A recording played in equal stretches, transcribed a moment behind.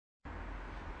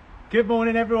Good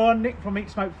morning everyone, Nick from Eat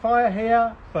Smoke Fire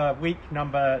here for week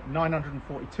number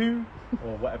 942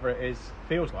 or whatever it is,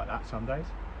 feels like that some days.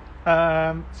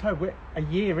 So we're a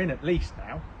year in at least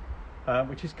now,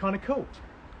 which is kind of cool.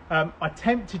 I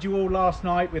tempted you all last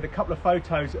night with a couple of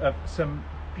photos of some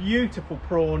beautiful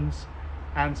prawns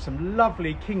and some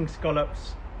lovely king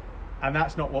scallops, and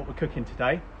that's not what we're cooking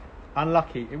today.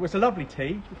 Unlucky. It was a lovely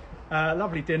tea,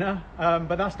 lovely dinner,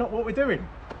 but that's not what we're doing.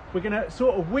 We're going to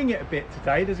sort of wing it a bit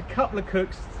today. There's a couple of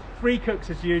cooks, 3 cooks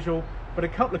as usual, but a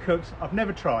couple of cooks I've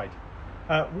never tried.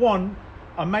 One,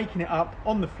 I'm making it up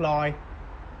on the fly.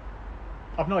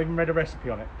 I've not even read a recipe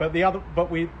on it, but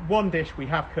one dish we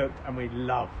have cooked and we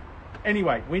love.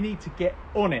 Anyway, we need to get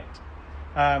on it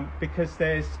because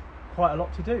there's quite a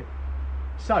lot to do.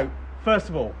 So, first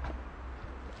of all,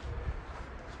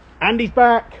 Andy's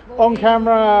back on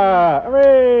camera.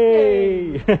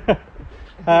 Hooray!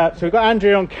 So we've got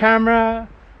Andrea on camera.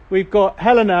 We've got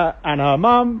Helena and her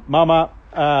mama,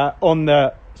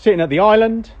 sitting at the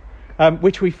island,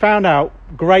 which we found out.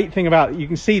 Great thing about it, you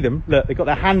can see them. Look, they've got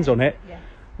their hands on it. Yeah.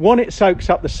 1, it soaks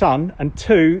up the sun, and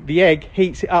 2, the egg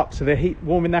heats it up so they're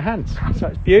warming their hands. So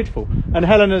it's beautiful. And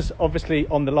Helena's obviously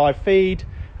on the live feed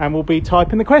and will be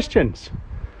typing the questions.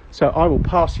 So I will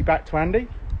pass you back to Andy.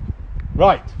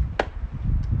 Right.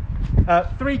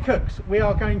 3 cooks. We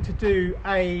are going to do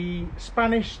a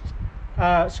Spanish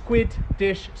squid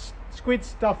dish, squid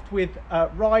stuffed with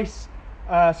rice,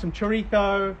 some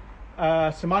chorizo,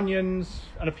 some onions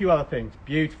and a few other things.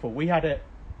 Beautiful. We had it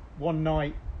one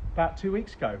night about 2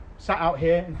 weeks ago. Sat out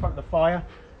here in front of the fire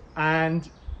and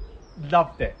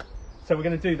loved it. So we're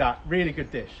going to do that. Really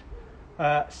good dish.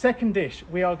 Second dish,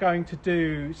 we are going to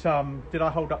do some... Did I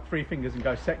hold up 3 fingers and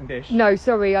go second dish? No,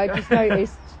 sorry, I just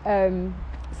noticed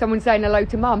someone saying hello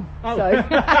to Mum. Oh.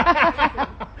 So.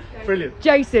 Brilliant.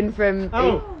 Jason from...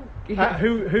 Oh,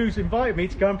 who's invited me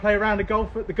to go and play a round of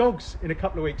golf at the Gogs in a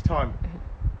couple of weeks' time.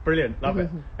 Brilliant, love it.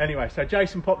 Anyway, so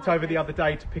Jason popped over the other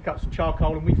day to pick up some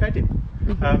charcoal and we fed him.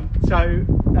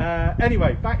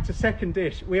 Anyway, back to second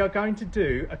dish. We are going to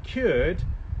do a cured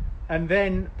and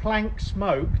then plank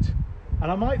smoked,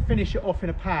 and I might finish it off in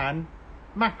a pan,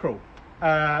 mackerel.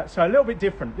 So a little bit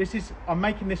different. I'm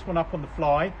making this one up on the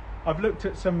fly. I've looked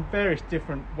at some various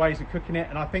different ways of cooking it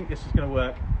and I think this is going to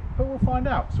work, but we'll find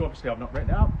out. So obviously I've not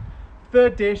written it up.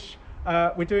 Third dish,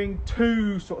 we're doing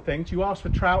 2 sort of things. You asked for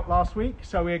trout last week,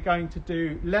 so we're going to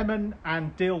do lemon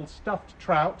and dill stuffed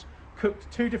trout,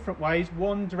 cooked 2 different ways,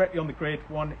 one directly on the grid,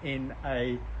 one in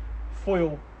a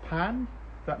foil pan,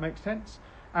 if that makes sense.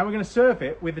 And we're going to serve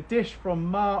it with a dish from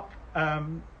Mark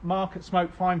at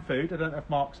Smoke Fine Food. I don't know if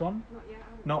Mark's on. Not yet.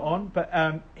 Not on, but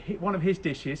one of his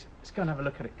dishes. Let's go and have a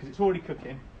look at it because it's already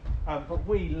cooking. But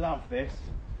we love this.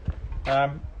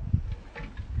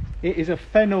 It is a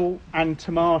fennel and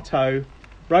tomato,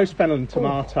 roast fennel and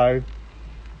tomato.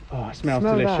 Oh, it smells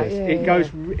delicious. That, yeah, it goes.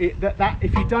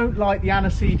 If you don't like the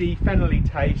aniseedy fennelly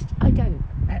taste, I don't.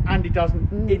 Andy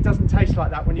doesn't. It doesn't taste like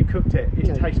that when you cooked it.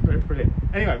 It tastes brilliant.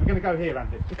 Anyway, we're going to go here,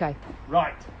 Andy. Okay.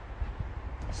 Right.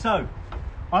 So,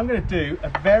 I'm going to do a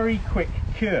very quick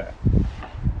cure.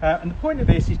 And the point of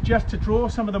this is just to draw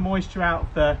some of the moisture out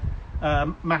of the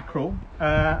mackerel,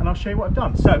 and I'll show you what I've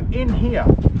done. So in here,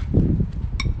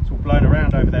 it's all blown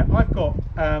around over there, I've got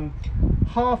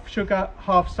half sugar,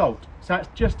 half salt. So that's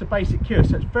just a basic cure.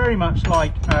 So it's very much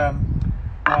like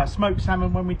smoked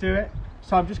salmon when we do it.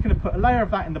 So I'm just going to put a layer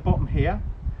of that in the bottom here.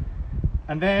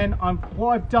 And then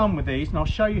what I've done with these, and I'll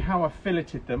show you how I've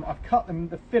filleted them, I've cut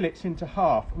the fillets into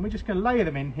half, and we're just going to layer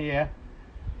them in here.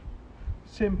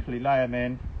 Simply lay them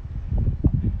in,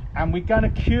 and we're going to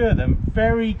cure them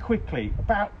very quickly,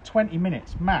 about 20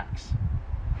 minutes max.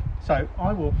 So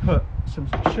I will put some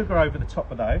sugar over the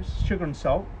top of those, sugar and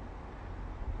salt,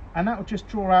 and that will just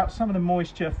draw out some of the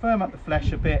moisture, firm up the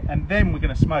flesh a bit, and then we're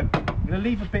going to smoke. I'm going to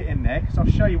leave a bit in there because I'll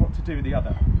show you what to do with the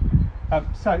other.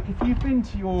 So if you've been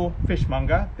to your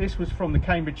fishmonger, this was from the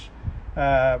Cambridge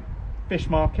fish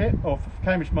market, or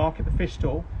Cambridge market, the fish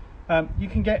stall, you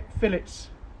can get fillets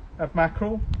of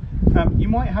mackerel. You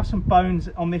might have some bones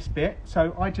on this bit,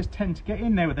 so I just tend to get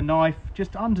in there with a knife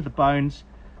just under the bones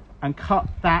and cut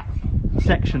that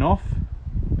section off,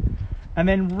 and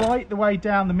then right the way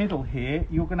down the middle here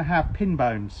you're going to have pin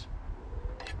bones.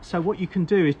 So what you can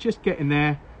do is just get in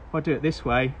there. If I do it this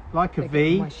way, like a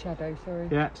V. My shadow, sorry.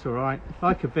 Yeah, it's all right.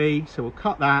 Like a V. So we'll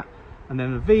cut that, and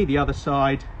then a V the other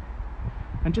side,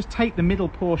 and just take the middle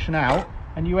portion out,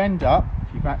 and you end up,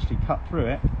 if you've actually cut through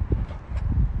it,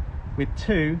 with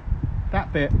 2.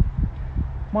 That bit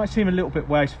might seem a little bit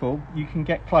wasteful. You can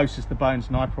get close as the bones,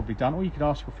 and I've probably done, or you could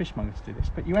ask your fishmonger to do this,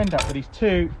 but you end up with these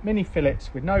 2 mini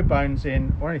fillets with no bones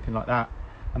in or anything like that,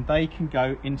 and they can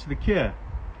go into the cure.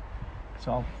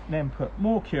 So I'll then put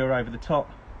more cure over the top,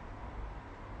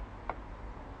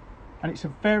 and it's a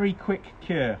very quick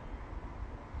cure.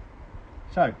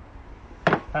 So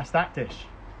that's that dish,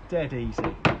 dead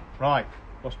easy. Right,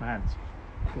 wash my hands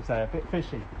because they're a bit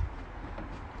fishy.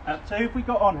 So who have we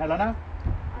got on, Helena?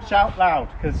 Shout loud,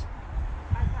 because...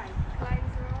 Okay, Blazer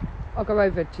on. I'll go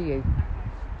over to you. Okay.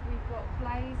 We've got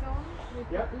Blaze on,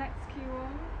 we've got Let's Q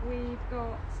on, we've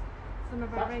got some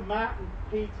of our That's Matt and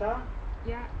Peter.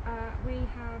 Yeah, we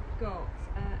have got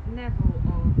Neville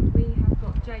on, we have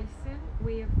got Jason,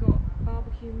 we have got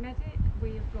Barbecue Medic,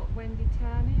 we have got Wendy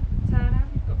Turner,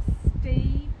 we've got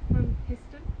Steve from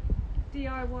Piston,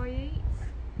 DIY Eats,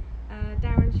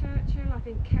 Darren Churchill, I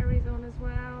think Kerry's on as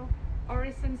well,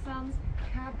 Oris and Sons,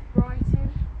 Cab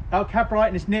Brighton. Oh, Cab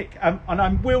Brighton is Nick, and I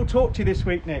will talk to you this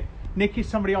week, Nick. Nick is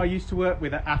somebody I used to work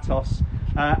with at Atos,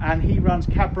 and he runs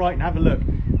Cab Brighton. Have a look.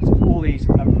 It's all these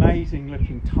amazing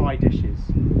looking Thai dishes.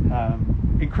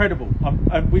 Incredible.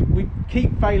 And we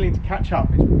keep failing to catch up.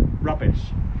 It's rubbish.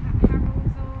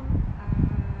 Harold's on,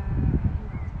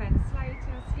 Ben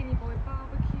Slater, Skinny Boy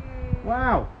Barbecue.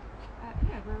 Wow.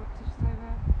 Yeah, we're up to just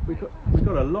over... We've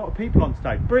got a lot of people on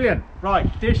today. Brilliant.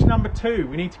 Right, dish number 2.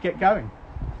 We need to get going.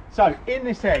 So in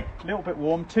this egg, a little bit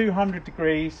warm, 200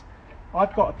 degrees.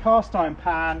 I've got a cast iron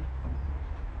pan.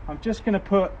 I'm just going to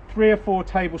put 3 or 4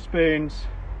 tablespoons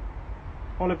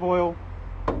olive oil,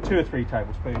 2 or 3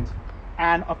 tablespoons,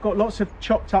 and I've got lots of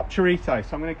chopped up chorizo,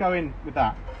 so I'm going to go in with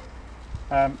that.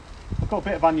 I've got a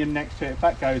bit of onion next to it. If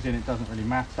that goes in, it doesn't really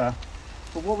matter.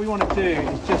 But what we want to do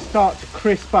is just start to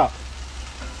crisp up,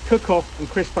 cook off and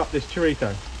crisp up this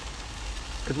chorizo,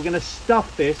 because we're going to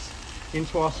stuff this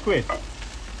into our squid.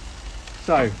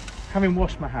 So, having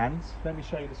washed my hands, let me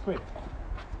show you the squid.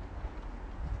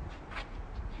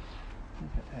 Look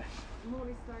at this.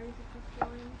 Morley Stoves have just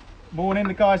joined. Morning,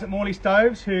 the guys at Morley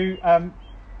Stoves, who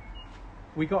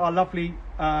we got our lovely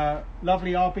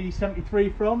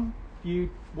RB73 from. If you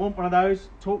want one of those,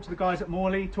 talk to the guys at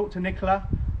Morley, talk to Nicola,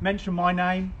 mention my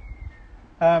name,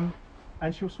 and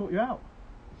she'll sort you out.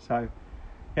 So,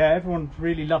 yeah, everyone's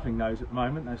really loving those at the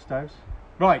moment, those stoves.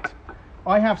 Right.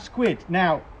 I have squid.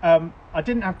 Now, I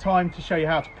didn't have time to show you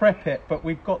how to prep it, but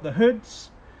we've got the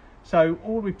hoods. So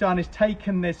all we've done is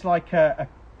taken this like a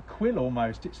quill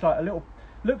almost. It's like a little,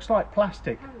 looks like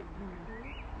plastic.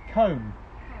 Cone.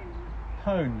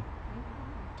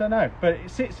 Don't know, but it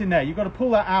sits in there. You've got to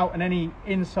pull that out and any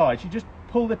insides. You just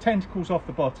pull the tentacles off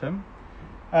the bottom.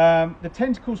 The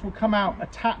tentacles will come out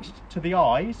attached to the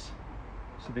eyes.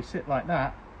 So they sit like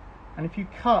that. And if you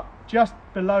cut just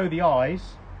below the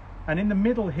eyes, and in the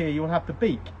middle here you'll have the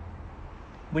beak,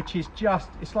 which is just,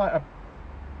 it's like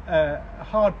a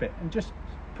hard bit, and just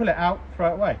pull it out,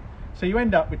 throw it away. So you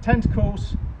end up with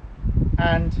tentacles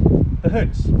and the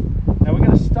hoods. Now we're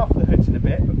going to stuff the hoods in a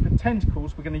bit, but the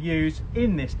tentacles we're going to use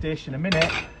in this dish in a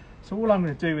minute. So all I'm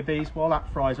going to do with these while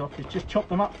that fries off is just chop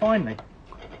them up finely.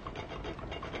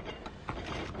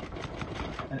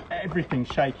 And everything's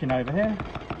shaking over here.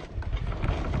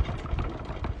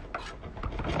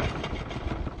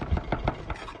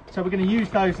 So we're going to use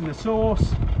those in the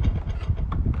sauce.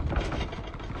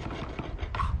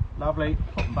 Lovely.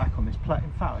 Put them back on this plate.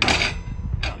 In fact,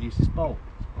 I'll use this bowl.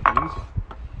 It's probably easier.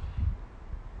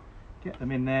 Get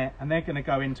them in there, and they're going to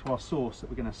go into our sauce that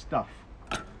we're going to stuff.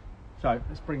 So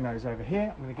let's bring those over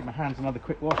here. I'm going to give my hands another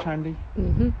quick wash, Andy.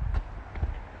 And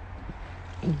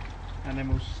then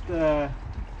we'll stir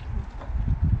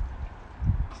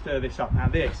this up. Now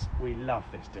this, we love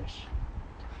this dish.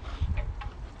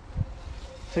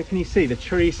 So can you see the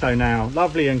chorizo now,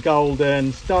 lovely and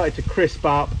golden, started to crisp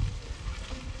up,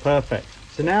 perfect.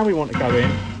 So now we want to go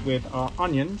in with our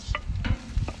onions.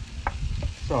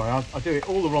 Sorry, I do it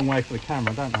all the wrong way for the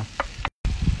camera, don't I?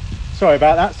 Sorry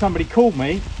about that, somebody called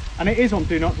me, and it is on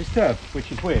Do Not Disturb,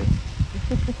 which is weird.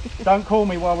 Don't call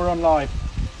me while we're on live.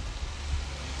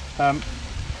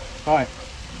 Right,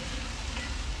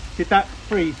 did that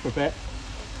freeze for a bit?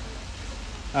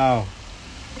 Oh,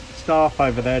 staff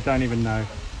over there don't even know.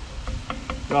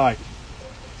 Right,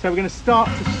 so we're going to start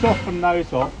to soften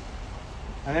those off,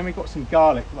 and then we've got some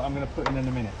garlic that I'm going to put in a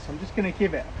minute. So I'm just going to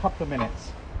give it a couple of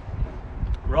minutes.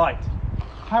 Right,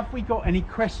 have we got any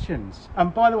questions?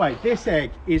 And by the way, this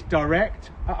egg is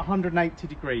direct at 180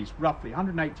 degrees, roughly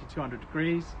 180 to 200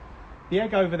 degrees. The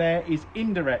egg over there is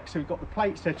indirect, so we've got the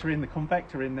plate setter in, the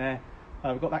convector in there.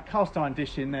 We've got that cast iron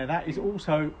dish in there. That is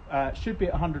also, should be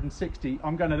at 160.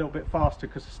 I'm going a little bit faster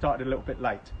because I started a little bit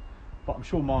late. But I'm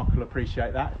sure Mark will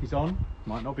appreciate that if he's on.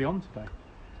 Might not be on today.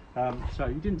 So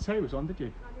you didn't say he was on, did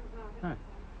you? I didn't know. No.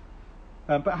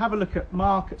 But have a look at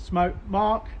Mark at Smoke.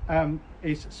 Mark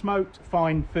is Smoked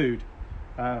Fine Food,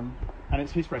 and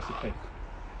it's his recipe.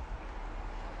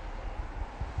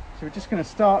 So we're just going to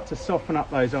start to soften up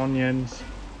those onions.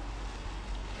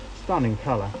 Stunning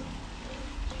colour.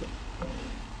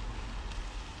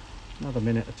 Another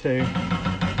minute or two.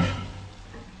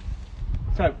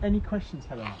 So, any questions,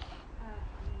 Helena? No.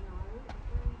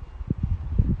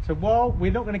 So while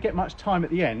we're not going to get much time at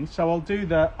the end, so I'll do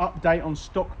the update on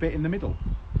stock bit in the middle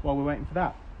while we're waiting for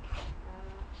that.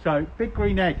 So Big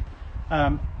Green Egg,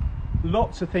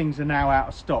 lots of things are now out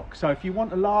of stock. So if you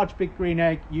want a large Big Green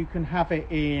Egg, you can have it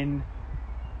in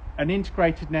an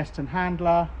integrated nest and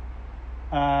handler,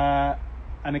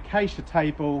 an acacia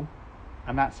table,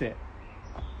 and that's it.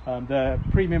 The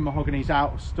premium mahogany is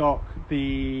out of stock.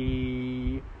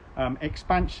 The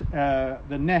expansion,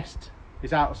 the nest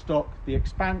is out of stock. The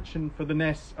expansion for the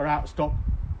nests are out of stock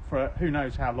for who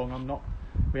knows how long.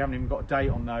 We haven't even got a date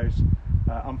on those,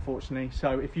 unfortunately.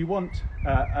 So if you want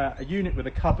a unit with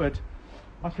a cupboard,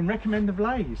 I can recommend the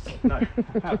Blaze. No,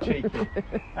 how cheeky.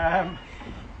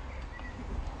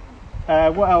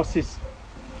 What else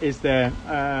is there?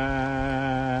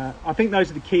 I think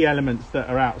those are the key elements that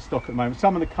are out of stock at the moment.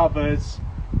 Some of the covers,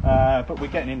 but we're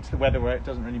getting into the weather where it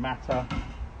doesn't really matter.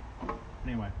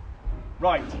 Anyway,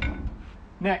 right,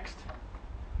 next,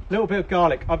 a little bit of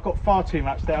garlic. I've got far too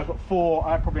much there. I've got 4.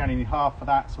 I probably only need half of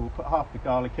that, so we'll put half the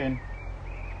garlic in.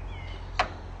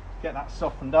 Get that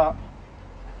softened up.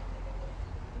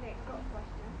 Nick, got a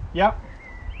question. Yep.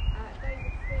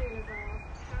 David Steele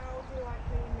has asked, how do I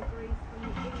clean the grease from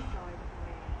the inside of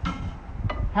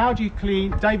my egg? How do you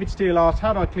clean? David Steele asked,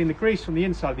 how do I clean the grease from the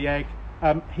inside of the egg?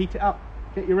 Heat it up.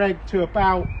 Get your egg to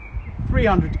about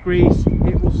 300 degrees.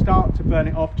 It will start to burn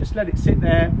it off. Just let it sit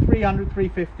there. 300,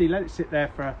 350. Let it sit there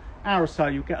for an hour or so.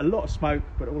 You'll get a lot of smoke,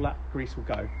 but all that grease will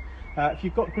go. If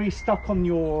you've got grease stuck on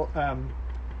your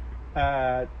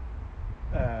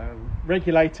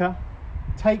regulator,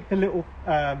 take the little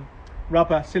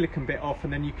rubber silicone bit off,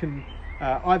 and then you can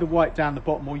either wipe down the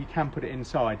bottom or you can put it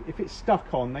inside. If it's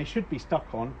stuck on, they should be stuck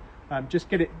on, just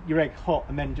get your egg hot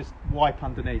and then just wipe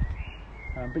underneath.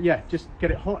 But yeah, just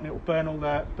get it hot and it will burn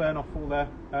off all the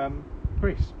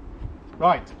grease.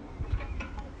 Right,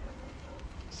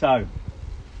 so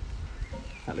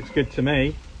that looks good to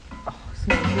me. Oh,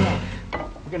 smells good.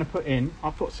 We're going to put in,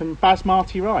 I've got some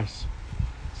basmati rice.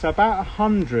 So about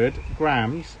 100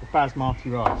 grams of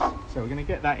basmati rice. So we're going to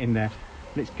get that in there.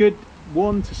 And it's good,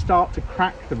 one, to start to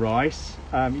crack the rice.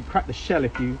 You crack the shell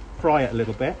if you fry it a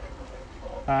little bit.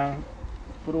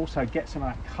 But also get some of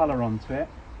that colour onto it.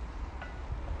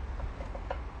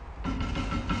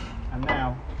 And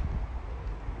now,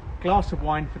 glass of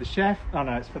wine for the chef. Oh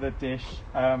no, it's for the dish.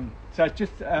 So it's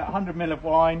just 100 ml of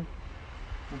wine.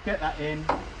 We'll get that in.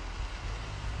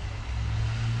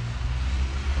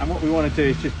 And what we want to do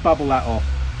is just bubble that off.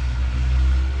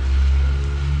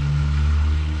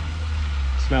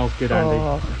 Smells good, Andy.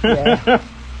 Oh, yeah.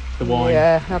 The wine.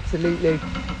 Yeah, absolutely.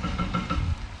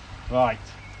 Right.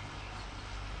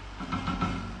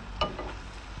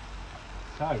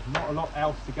 So, not a lot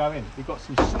else to go in. We've got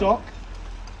some stock.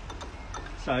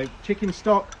 So, chicken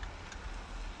stock,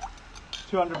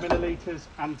 200 millilitres,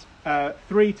 and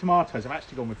 3 tomatoes. I've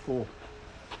actually gone with 4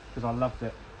 because I loved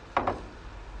it.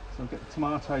 So I'll get the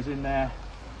tomatoes in there.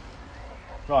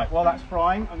 Right, while that's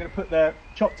frying, I'm going to put the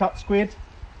chopped up squid.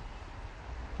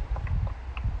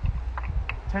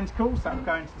 Tentacles, that will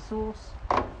go into the sauce.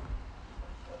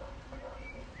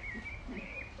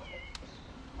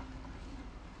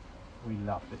 We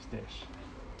love this dish.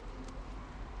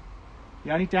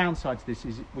 The only downside to this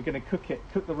is we're going to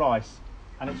cook the rice,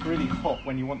 and it's really hot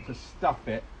when you want to stuff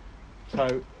it. So,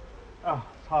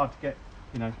 it's hard to get,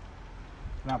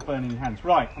 without burning your hands.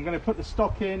 Right, I'm going to put the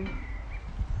stock in.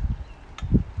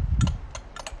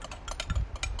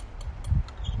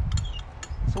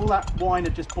 So all that wine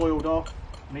had just boiled off.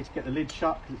 I need to get the lid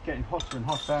shut because it's getting hotter and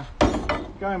hotter.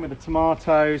 Go in with the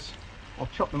tomatoes. I'll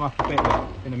chop them up a bit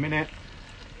in a minute.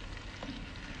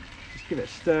 Just give it a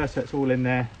stir so it's all in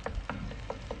there.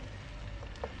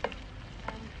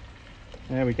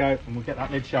 There we go, and we'll get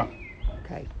that lid shut.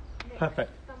 Okay.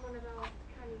 Perfect. Someone had asked,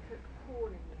 can you cook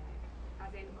corn in the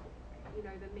egg?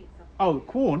 As in, the meat stuff. Oh,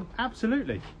 corn,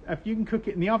 absolutely. If you can cook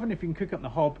it in the oven, if you can cook it on the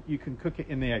hob, you can cook it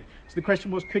in the egg. So the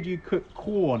question was, could you cook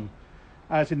corn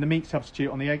as in the meat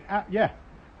substitute on the egg? Yeah,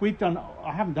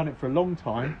 I haven't done it for a long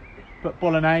time, but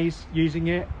bolognese using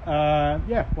it,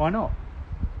 yeah, why not?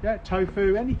 Yeah,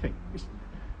 tofu, anything.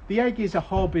 The egg is a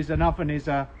hob, is an oven, is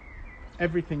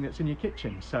everything that's in your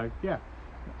kitchen. So yeah,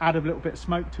 add a little bit of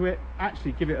smoke to it,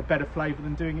 actually give it a better flavour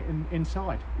than doing it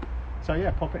inside. So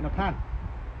yeah, pop it in a pan.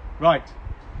 Right.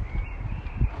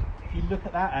 If you look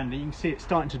at that, Andy, you can see it's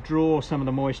starting to draw some of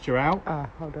the moisture out.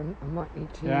 Hold on, I might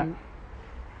need to... Yeah. Do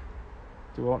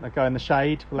you want to go in the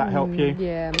shade? Will that help you?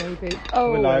 Yeah, maybe.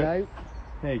 Oh, Willow. hello.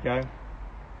 There you go.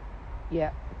 Yeah.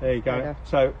 There you go. Better.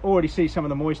 So already see some of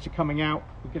the moisture coming out.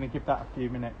 We're going to give that a few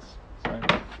minutes. So.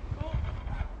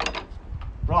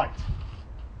 Right.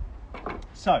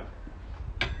 So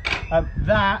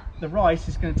the rice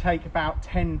is going to take about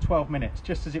 10-12 minutes,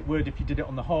 just as it would if you did it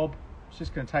on the hob. It's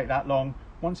just going to take that long.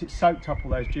 Once it's soaked up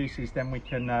all those juices, then we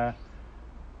can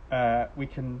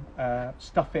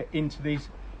stuff it into these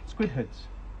squid hoods.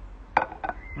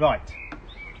 Right.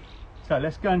 So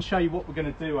let's go and show you what we're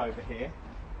going to do over here.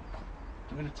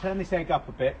 I'm going to turn this egg up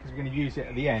a bit because we're going to use it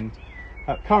at the end.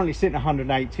 Currently sitting at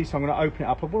 180, so I'm going to open it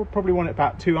up. We'll probably want it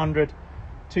about 200,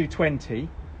 220.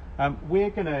 I've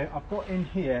got in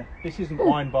here, this isn't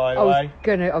wine by the way.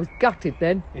 I was gutted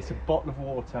then. It's a bottle of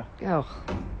water. Oh,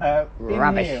 In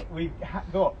rubbish. here we've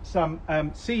got some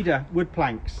cedar wood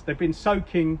planks. They've been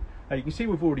soaking, you can see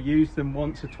we've already used them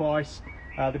once or twice.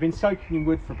 They've been soaking in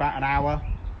wood for about an hour.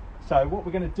 So what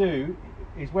we're going to do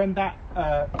is when that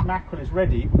mackerel is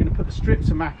ready, we're going to put the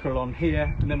strips of mackerel on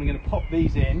here, and then we're going to pop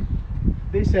these in.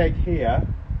 This egg here,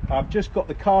 I've just got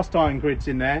the cast iron grids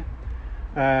in there.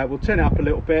 We'll turn it up a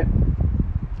little bit,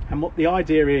 and what the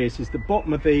idea is the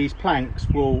bottom of these planks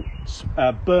will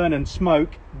burn and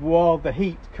smoke while the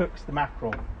heat cooks the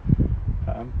mackerel.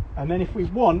 And then if we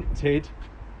wanted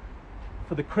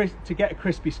to get a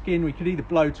crispy skin, we could either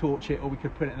blowtorch it or we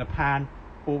could put it in a pan,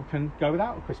 or we can go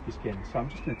without a crispy skin. So I'm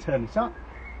just going to turn this up,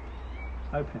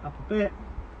 open it up a bit,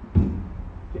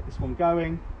 get this one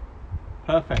going.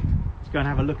 Perfect. Let's go and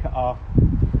have a look at our...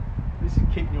 This is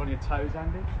keeping you on your toes,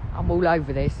 Andy. I'm all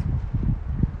over this.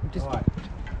 I'm just right.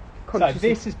 So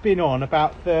this has been on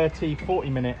about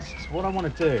 30-40 minutes. So what I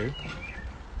want to do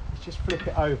is just flip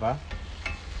it over.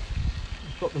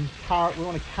 We've got them. We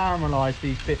want to caramelise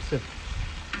these bits of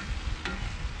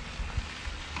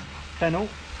fennel.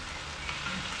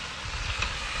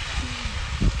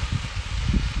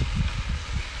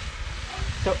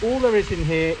 So all there is in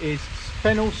here is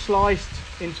fennel sliced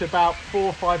into about 4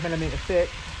 or 5 millimetre thick.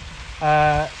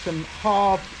 Some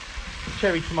hard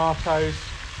cherry tomatoes,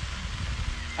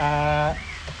 a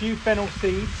few fennel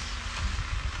seeds.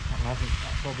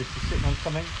 That's obviously sitting on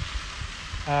something.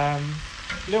 A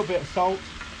little bit of salt.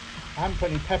 I haven't put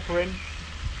any pepper in,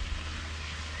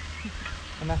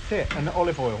 and that's it. And the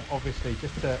olive oil, obviously,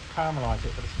 just to caramelise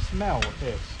it. But the smell of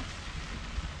this.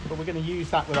 But we're going to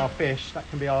use that with our fish. That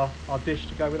can be our dish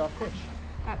to go with our fish.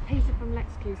 Peter from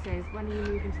Lexq says, when are you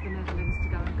moving to the Netherlands to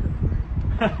go and cook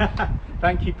for him?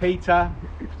 Thank you, Peter.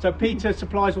 So Peter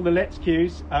supplies all the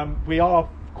Lexqs. We are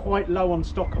quite low on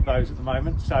stock of those at the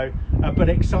moment, so but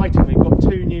exciting, we've got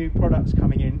 2 new products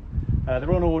coming in.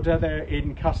 They're on order, they're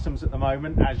in customs at the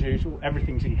moment, as usual.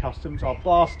 Everything's in customs. Our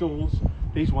bar stools,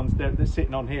 these ones they're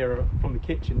sitting on here are from the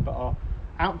kitchen, but our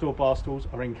outdoor bar stools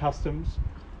are in customs.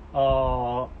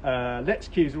 Our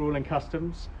Lexqs are all in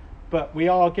customs, but we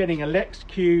are getting a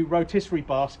Lexq rotisserie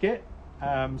basket.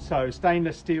 So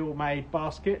stainless steel made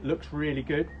basket, looks really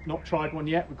good. Not tried one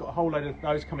yet. We've got a whole load of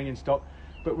those coming in stock,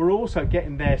 but we're also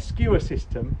getting their skewer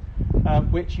system,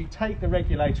 which you take the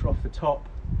regulator off the top.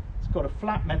 It's got a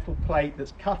flat metal plate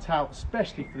that's cut out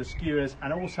especially for the skewers,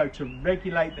 and also to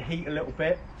regulate the heat a little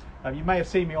bit. You may have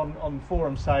seen me on the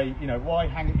forum say, you know, why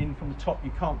hang it in from the top?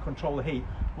 You can't control the heat.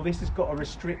 Well, this has got a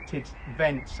restricted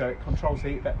vent, so it controls the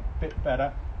heat a bit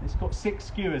better. It's got 6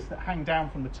 skewers that hang down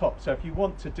from the top, so if you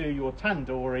want to do your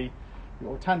tandoori,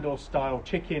 your tandoor style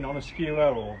chicken on a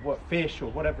skewer, or what fish or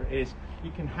whatever it is,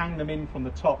 you can hang them in from the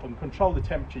top and control the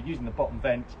temperature using the bottom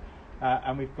vent.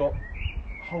 And we've got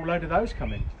a whole load of those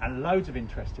coming, and loads of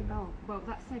interest in them. Oh, well,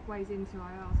 that segues into,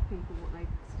 I asked people what they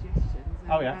suggestions.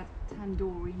 And oh yeah. Had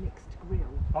tandoori mixed grill.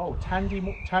 Oh,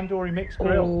 tandoori mixed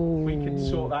grill. Oh. We can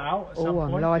sort that out at some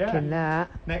point. I'm liking that.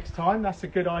 Next time, that's a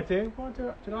good idea. Well,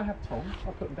 did I have tongs?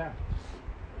 I'll put them down.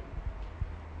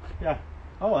 Yeah.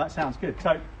 Oh, that sounds good.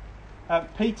 So,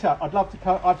 Peter, I'd love to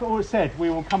come. I've always said we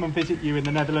will come and visit you in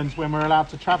the Netherlands when we're allowed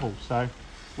to travel. So,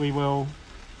 we will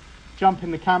jump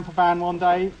in the camper van one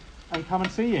day and come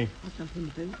and see you. I'll jump in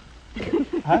the boot.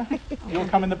 Huh? You'll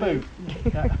come in the boot.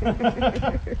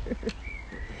 Yeah.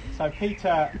 So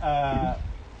Peter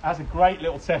has a great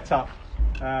little setup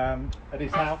at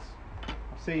his house.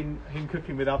 I've seen him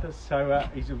cooking with others, so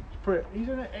he's a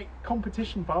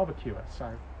competition barbecuer. So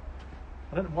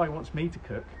I don't know why he wants me to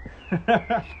cook.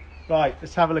 Right,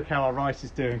 let's have a look how our rice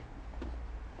is doing.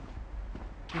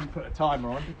 Didn't put a timer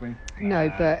on, did we?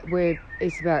 No, but we've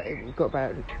got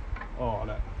about oh,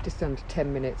 look. just under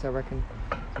 10 minutes, I reckon.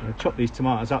 So I'm going to chop these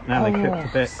tomatoes up now. They cooked a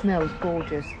bit. Smells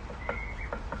gorgeous.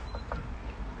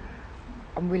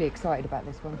 I'm really excited about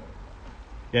this one.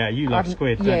 Yeah, you love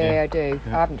squid, don't yeah, you? I do.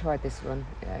 Yeah. I haven't tried this one.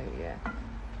 Yeah.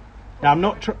 Now, I'm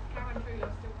not. Karen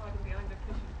Fuller still hiding behind her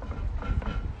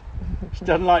fishing. She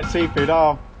doesn't like seafood.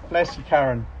 Oh, bless you,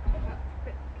 Karen.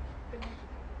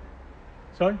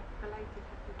 Sorry?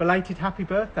 Belated happy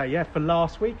birthday, yeah, for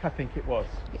last week, I think it was.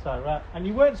 So, and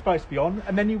you weren't supposed to be on,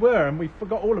 and then you were, and we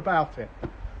forgot all about it.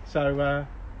 So,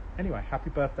 anyway, happy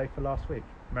birthday for last week.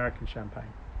 American champagne.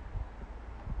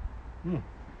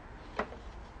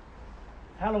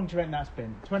 How long do you reckon that's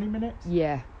been? 20 minutes?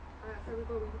 Yeah. So we've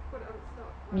put it on the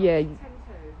stop. Yeah. 10-2.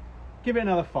 Give it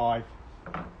another 5.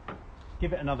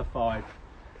 Give it another 5.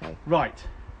 Okay. Right.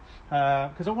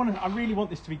 Because I really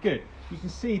want this to be good. You can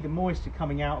see the moisture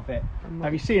coming out of it. Now,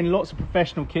 you see in lots of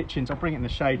professional kitchens, I'll bring it in the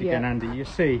shade again, Andy, you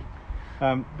see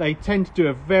they tend to do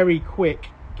a very quick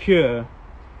cure.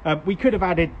 We could have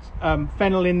added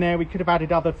fennel in there, we could have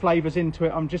added other flavours into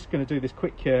it. I'm just going to do this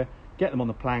quick cure, get them on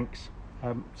the planks.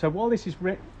 So while this is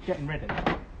getting ready,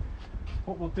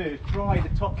 what we'll do is dry the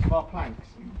tops of our planks.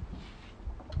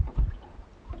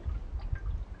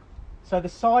 So the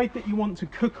side that you want to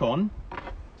cook on,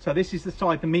 so this is the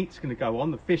side the meat's going to go on,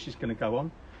 the fish is going to go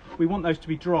on. We want those to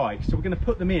be dry. So we're going to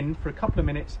put them in for a couple of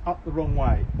minutes up the wrong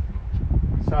way.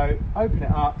 So open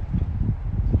it up.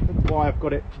 I don't know why I've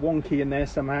got it wonky in there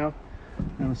somehow.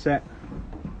 Hang on a sec.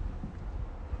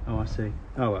 Oh, I see.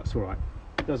 Oh, that's all right.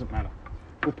 It doesn't matter.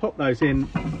 We'll pop those in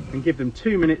and give them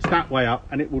 2 minutes that way up,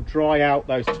 and it will dry out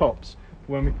those tops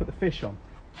for when we put the fish on.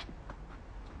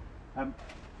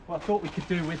 What I thought we could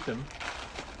do with them,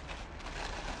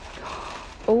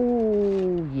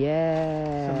 Oh,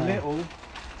 yeah. some little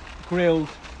grilled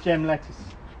gem lettuce,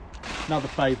 another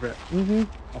favourite.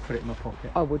 I'll put it in my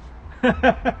pocket. I would.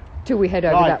 Till we head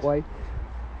over Right. that way.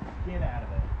 Get out of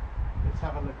there. Let's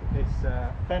have a look at this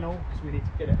fennel, because we need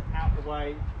to get it out of the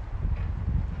way.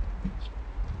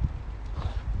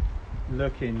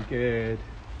 Looking good.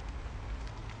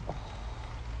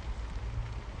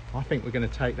 I think we're going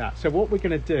to take that. So what we're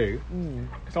going to do,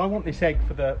 because I want this egg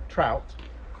for the trout,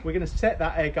 we're going to set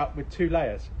that egg up with 2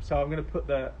 layers. So I'm going to put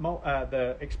the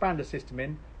expander system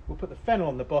in. We'll put the fennel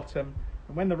on the bottom,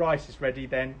 and when the rice is ready,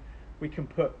 then we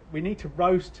need to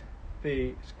roast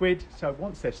the squid. So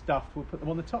once they're stuffed, we'll put them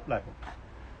on the top level.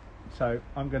 So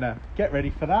I'm going to get ready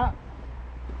for that.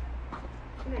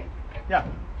 Nick, Yeah.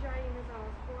 Jane has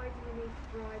asked, why do you need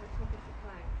to dry the top of the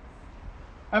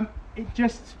planks? It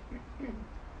just.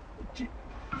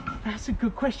 That's a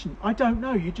good question. I don't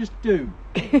know. You just do.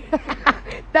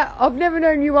 That I've never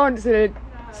known you answer it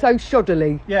so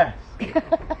shoddily. Yes.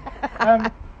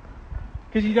 Because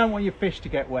you don't want your fish to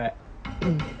get wet.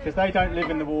 Because they don't live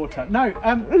in the water. No.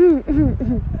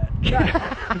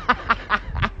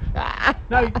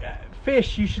 No.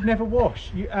 Fish you should never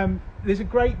wash. There's a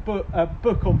great book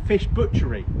on fish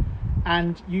butchery,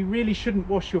 and you really shouldn't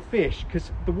wash your fish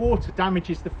because the water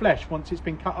damages the flesh once it's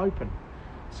been cut open.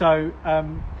 So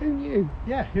Who knew?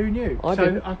 yeah, who knew? I So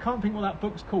didn't. I can't think what that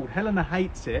book's called. Helena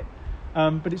hates it,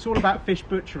 but it's all about fish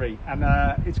butchery, and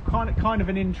it's kind of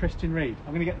an interesting read.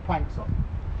 I'm going to get the planks on.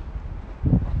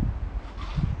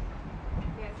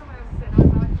 Yeah, someone else said, I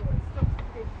thought it stops the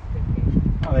fish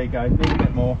sticking. Oh, there you go. Need a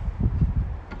bit more.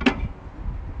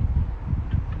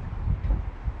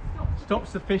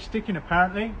 Stops the fish sticking,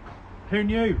 apparently. Who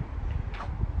knew?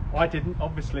 I didn't,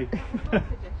 obviously. That was my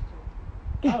suggestion.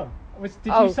 Oh,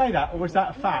 did you say that, or was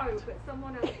that a fact? No, but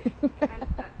someone else.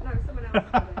 Someone else.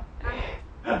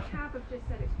 And Cab have just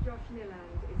said it's Josh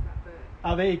Nilland is that bird.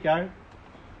 Oh, there you go.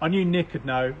 I knew Nick would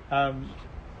know.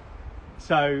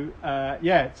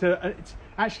 Yeah, it's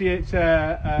actually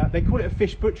they call it a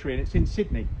fish butchery, and it's in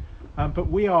Sydney. But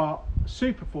we are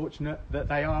super fortunate that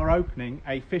they are opening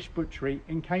a fish butchery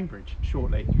in Cambridge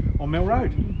shortly on Mill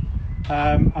Road,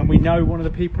 and we know one of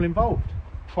the people involved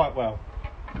quite well.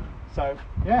 So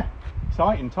yeah,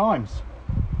 exciting times.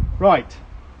 Right,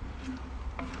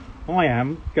 I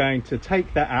am going to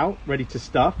take that out, ready to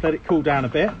stuff. Let it cool down a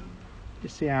bit.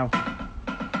 Just see how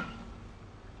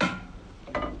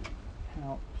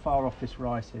far off this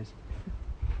rice is.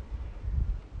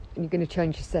 And you're going to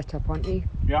change your setup, aren't you?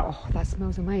 Yeah. Oh, that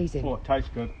smells amazing. Oh, it tastes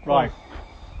good. Right,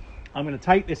 I'm going to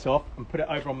take this off and put it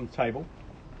over on the table.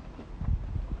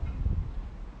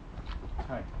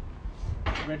 Okay,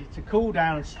 ready to cool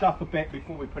down and stuff a bit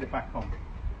before we put it back on.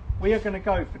 We are going to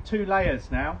go for 2 layers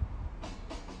now.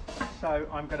 So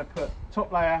I'm going to put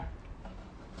top layer,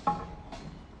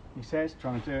 he says,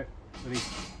 trying to do it with his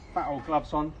fat old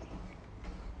gloves on.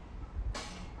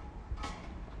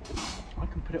 I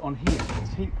can put it on here,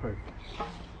 it's heat proof.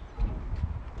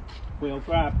 we'll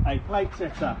grab a plate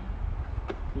setter.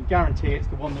 We guarantee it's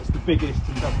the one that's the biggest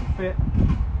and doesn't fit.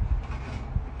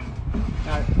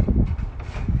 Now,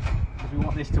 we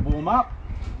want this to warm up,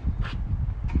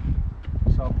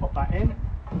 so I'll pop that in.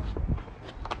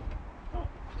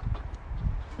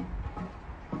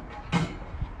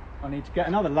 I need to get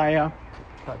another layer,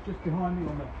 so just behind me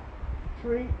on the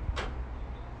tree.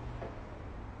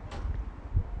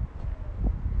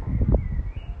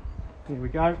 Here we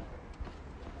go.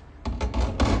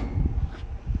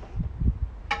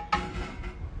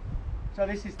 So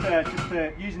this is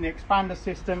using the expander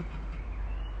system.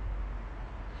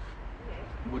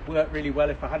 It would work really well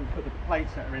if I hadn't put the plate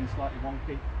setter in slightly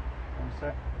wonky. One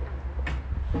sec.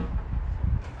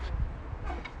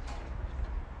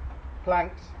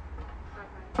 Planks.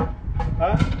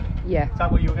 Huh? Yeah. Is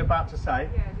that what you were about to say?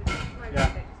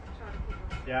 Yeah.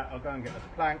 Yeah, I'll go and get the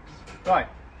planks. Right,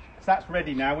 so that's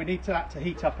ready now. We need that to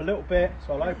heat up a little bit,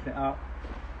 so I'll open it up.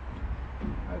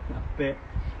 Open it up a bit.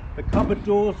 The cupboard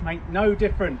doors make no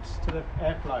difference to the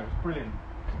airflow. It's brilliant.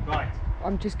 Right.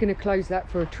 I'm just going to close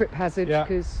that for a trip hazard Yeah.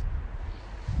 because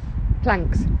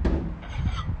planks.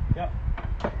 Yep.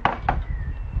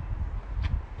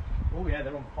 Oh yeah,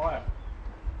 they're on fire.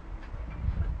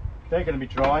 They're going to be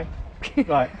dry.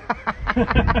 Right.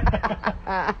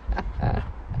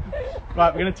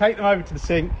 Right, we're going to take them over to the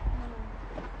sink.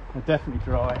 They're definitely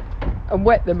dry. And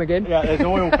wet them again. Yeah, there's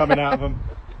oil coming out of them.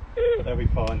 They'll be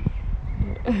fine.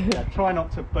 Yeah, try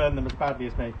not to burn them as badly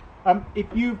as me. If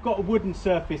you've got a wooden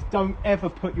surface, don't ever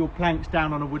put your planks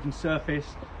down on a wooden surface.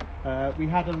 We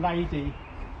had a lady,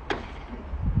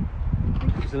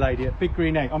 it was a lady at Big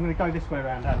Green Egg. I'm going to go this way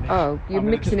around, Andy. Oh, you're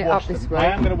mixing it up this way. I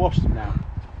am going to wash them now.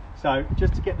 So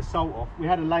just to get the salt off, we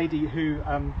had a lady who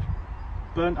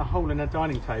burnt a hole in her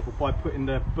dining table by putting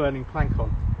the burning plank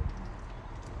on.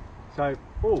 So,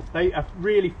 oh, they have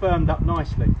really firmed up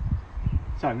nicely.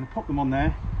 So I'm going to pop them on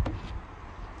there.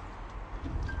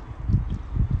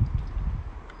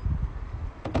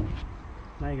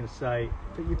 Now you're going to say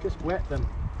that you've just wet them.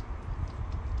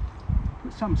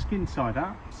 Put some skin side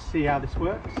out, see how this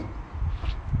works.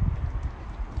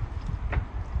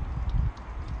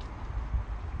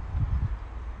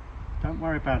 Don't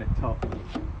worry about it, top.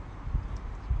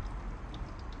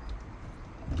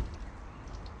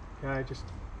 Okay, just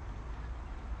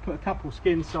put a couple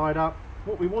skin side up.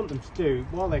 What we want them to do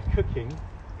while they're cooking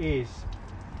is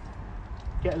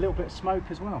get a little bit of smoke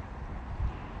as well.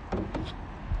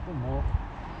 One more.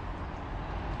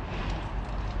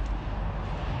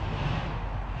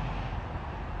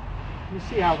 You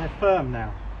see how they're firm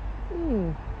now.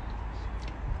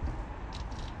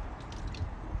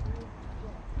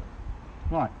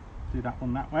 Right, do that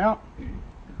one that way up.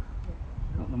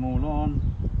 Got them all on.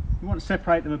 You want to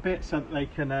separate them a bit so that they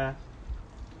can there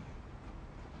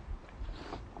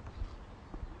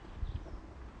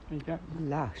you go.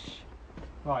 Lush.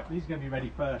 Right, these are going to be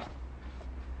ready first.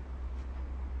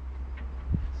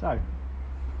 So,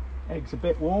 eggs a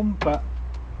bit warm, but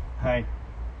hey,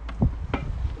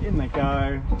 in they go.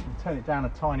 I'll turn it down a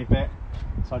tiny bit,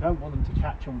 so I don't want them to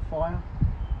catch on fire.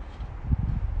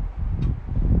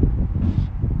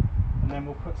 And then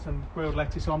we'll put some grilled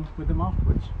lettuce on with them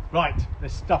afterwards. Right,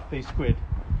 let's stuff these squid.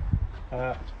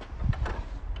 Let's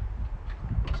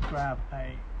grab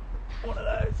one of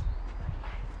those.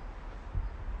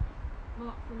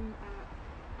 Mark from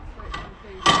Straight from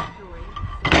Food joined.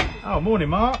 So Oh, morning,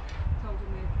 Mark. told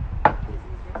him his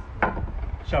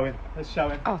recipe. Show him. Let's show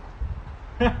him. Oh.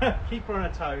 Keep her on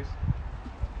her toes.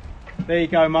 There you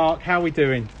go, Mark. How are we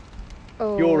doing?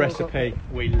 Oh, Your recipe.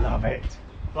 We love it.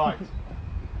 Right.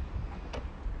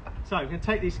 So we're going to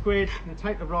take these squid. We're going to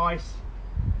take the rice.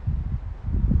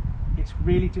 It's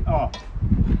really top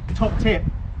tip.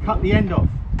 Cut the end off.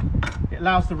 It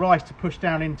allows the rice to push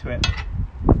down into it.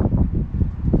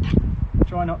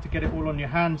 Try not to get it all on your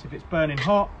hands if it's burning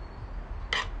hot.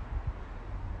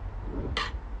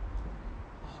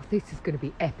 This is going to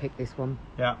be epic, this one.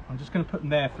 Yeah, I'm just going to put them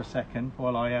there for a second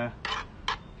while I,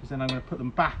 because then I'm going to put them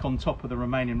back on top of the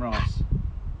remaining rice.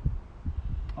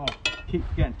 Oh, keep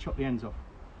forgetting to chop the ends off.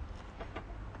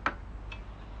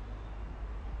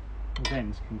 The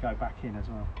ends can go back in as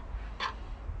well.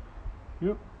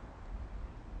 Yep.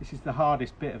 This is the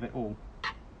hardest bit of it all.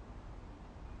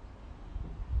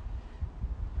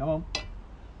 Come on.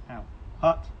 Ow.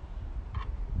 Hut.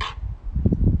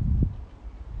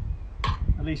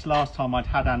 At least last time I'd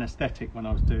had anaesthetic when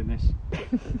I was doing this.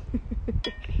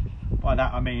 By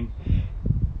that I mean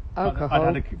Alcohol.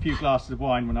 I'd had a few glasses of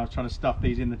wine when I was trying to stuff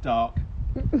these in the dark.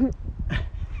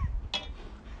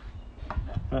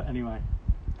 But anyway.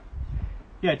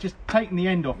 yeah, just taking the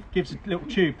end off gives a little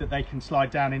tube that they can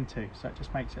slide down into, so it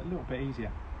just makes it a little bit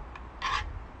easier.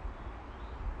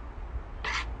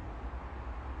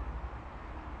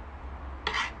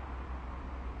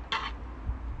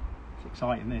 It's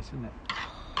exciting, this, isn't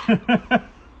it?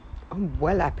 I'm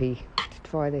well happy to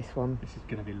try this one. This is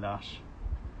going to be lush.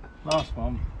 Last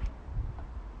one.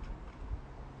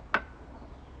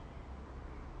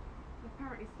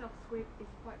 Apparently stuffed squid is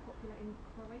quite popular in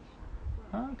Croatia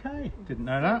as well. Okay, didn't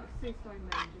know that. Sue Stoneman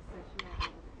just said she had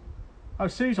it. Oh,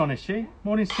 Sue's on, is she?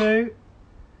 Morning, Sue.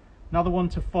 Another one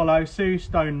to follow, Sue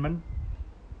Stoneman.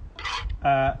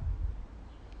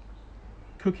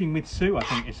 Cooking with Sue, I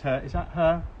think is her. Is that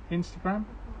her Instagram?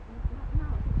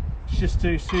 It's just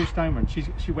Sue Stoneman.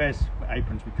 She wears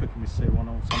aprons with Cooking with Sue on,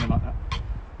 or something like that.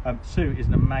 Sue is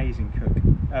an amazing cook.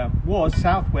 Was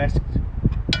Southwest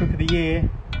Cook of the Year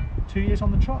 2 years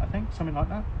on the trot, I think, something like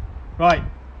that. Right,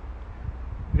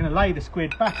 we're going to lay the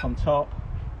squid back on top.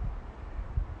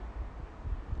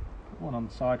 Put one on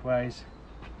sideways.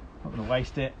 Not going to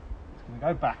waste it. It's going to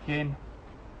go back in.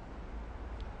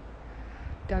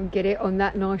 Don't get it on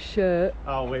that nice shirt.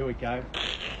 Oh, here we go.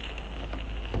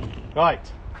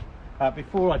 Right.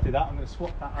 Before I do that, I'm going to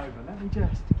swap that over. Let me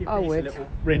just give these a little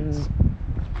rinse.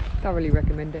 Thoroughly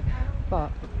recommend it.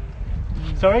 But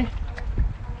sorry?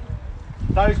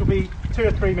 Those will be 2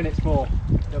 or 3 minutes more.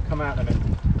 They'll come out in a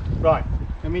minute. Right.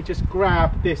 Let me just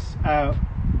grab this.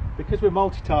 Because we're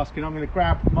multitasking, I'm going to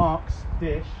grab Mark's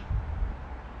dish.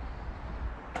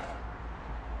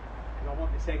 And I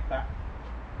want this egg back.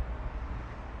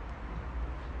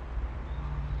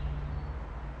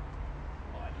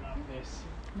 Oh, I love this.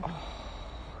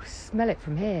 oh, smell it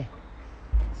from here.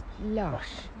 It's lush.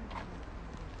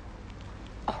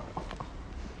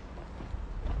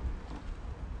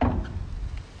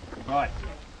 Right.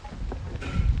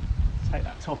 Take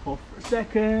that top off for a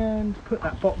second. Put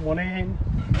that bottom one in.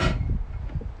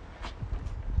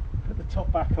 Put the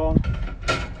top back on.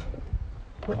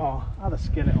 Put our other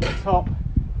skillet on the top.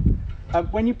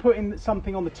 When you put in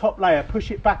something on the top layer, push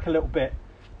it back a little bit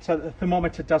so that the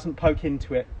thermometer doesn't poke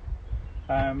into it.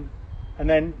 And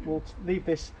then we'll leave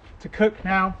this to cook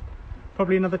now,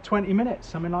 probably another 20 minutes,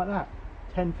 something like that.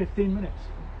 10-15 minutes,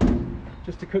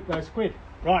 just to cook those squid.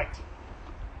 Right,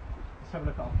 let's have a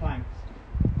look at our planks.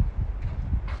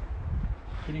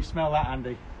 Can you smell that,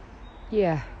 Andy?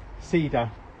 Yeah. Cedar.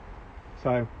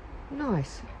 So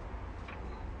Nice.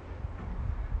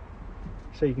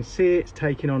 So you can see it's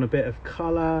taking on a bit of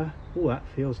colour. Oh, that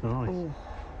feels nice. Oh.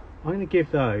 I'm going to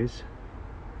give those.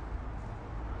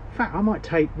 In fact, I might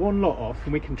take one lot off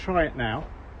and we can try it now.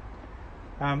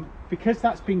 Because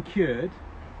that's been cured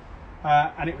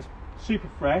and it was super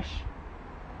fresh.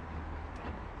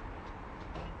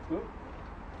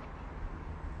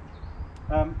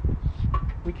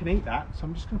 We can eat that, so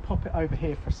I'm just going to pop it over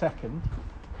here for a second.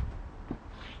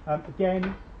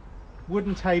 Again,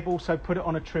 wooden table, so put it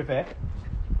on a trivet.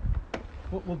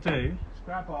 What we'll do is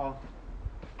grab our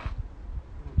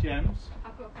little gems.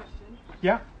 I've got a question.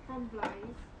 Yeah. From Blaze.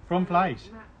 From Blaze.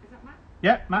 Matt, is that Matt?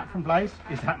 Yeah, Matt from Blaze.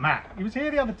 Is that Matt? He was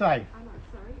here the other day. I know,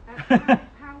 sorry.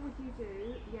 How would you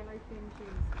do yellowfin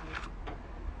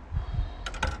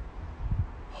tuna?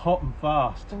 Hot and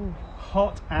fast. Oh.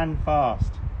 Hot and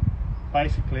fast.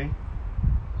 Basically.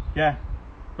 Yeah.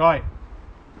 Right.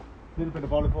 A little bit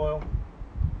of olive oil.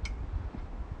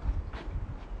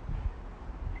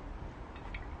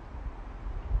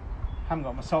 Haven't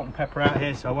got my salt and pepper out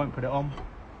here, so I won't put it on.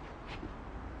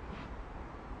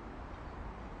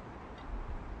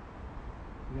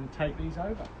 I'm going to take these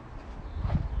over.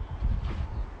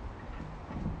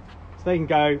 So they can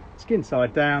go skin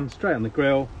side down, straight on the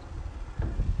grill.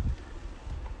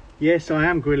 Yes, I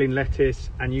am grilling lettuce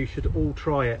and you should all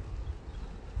try it.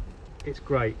 It's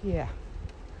great. Yeah.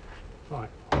 Right,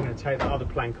 I'm going to take that other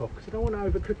plank off because I don't want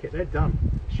to overcook it. They're done.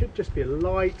 It should just be a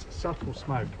light, subtle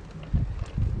smoke.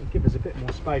 It'll give us a bit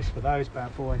more space for those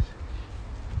bad boys.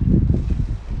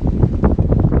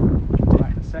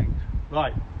 Right, in a second.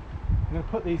 Right, I'm going to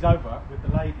put these over with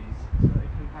the ladies so they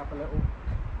can have a little...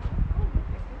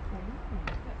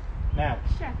 Now,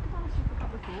 Chef, can I ask you for a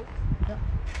couple of thoughts? yeah.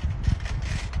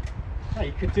 Hey,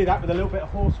 you could do that with a little bit of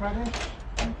horseradish.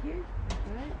 Thank you.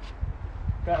 Okay.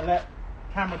 Better let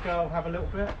camera girl have a little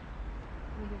bit.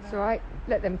 It's alright.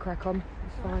 Let them crack on.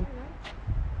 It's fine.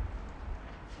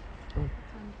 Oh.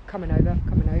 Coming over.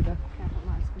 Coming over.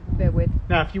 Bear with.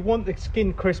 Now, if you want the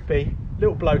skin crispy,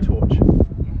 little blowtorch.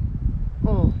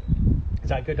 Oh. Is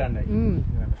that good, Andy? Mm. I'm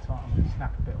going to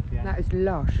snap a bit off the end. That is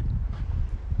lush.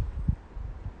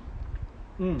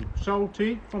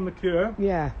 Salty from the cure.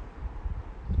 Yeah.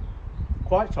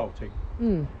 Quite salty.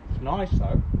 Mm. It's nice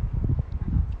though.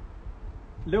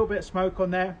 A little bit of smoke on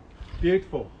there.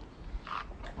 Beautiful.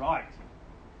 Right.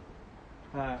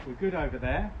 We're good over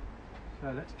there.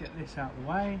 So let's get this out of the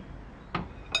way. I'll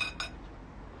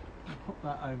put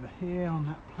that over here on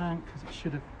that plank because it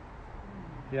should have.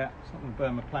 Yeah, it's not going to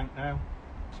burn my plank now.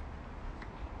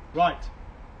 Right.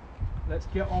 Let's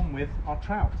get on with our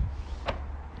trout.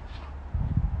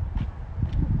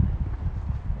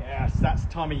 Yes, that's the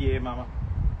time of year, Mama.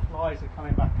 Flies are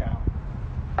coming back out.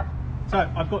 So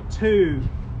I've got 2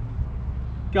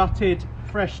 gutted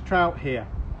fresh trout here.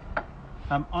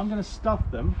 I'm going to stuff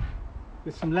them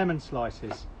with some lemon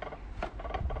slices.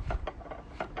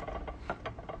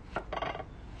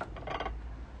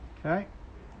 Okay.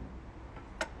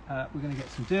 We're going to get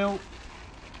some dill.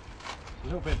 A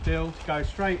little bit of dill to go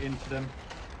straight into them.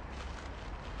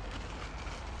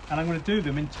 And I'm going to do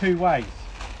them in 2 ways.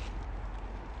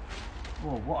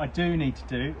 Well, what I do need to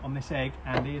do on this egg,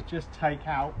 Andy, is just take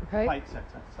out the plate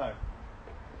setter. So,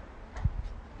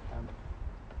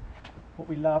 what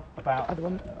we love about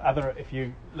if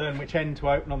you learn which end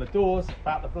to open on the doors,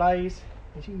 about the blaze,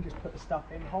 is you can just put the stuff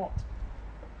in hot.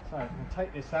 So I'm going to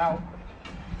take this out,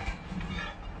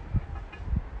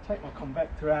 take my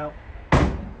convector out,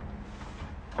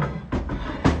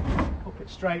 pop it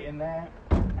straight in there,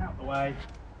 out the way.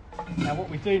 Now what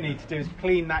we do need to do is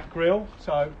clean that grill.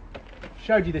 So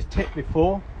showed you this tip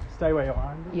before. Stay where you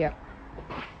are, Andy. Yeah.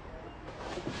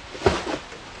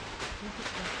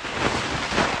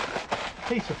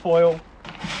 Piece of foil.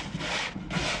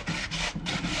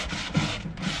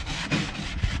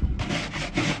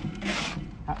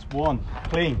 That's 1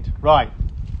 cleaned. Right.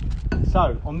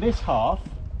 So on this half,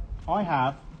 I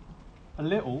have a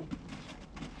little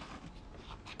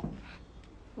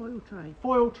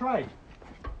foil tray.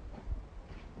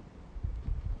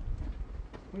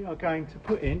 We are going to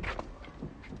put in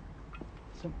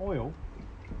some oil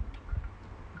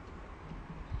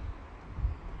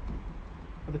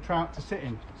for the trout to sit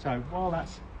in. So while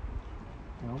that's,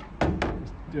 well,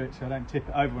 let's do it so I don't tip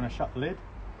it over when I shut the lid.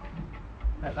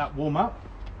 Let that warm up.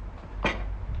 How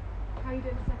are you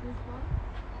doing the second one?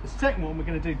 The second one we're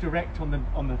going to do direct on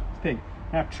the thing.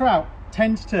 Now trout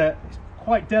tends to, it's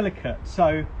quite delicate,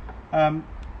 so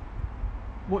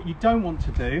what you don't want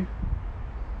to do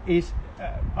is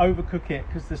overcook it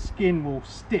because the skin will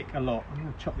stick a lot. I'm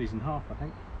going to chop these in half, I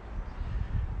think.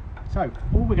 So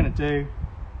all we're going to do,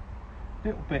 a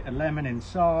little bit of lemon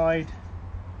inside,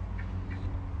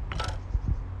 a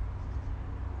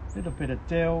little bit of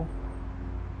dill.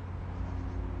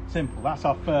 Simple. That's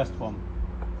our first one.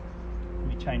 Let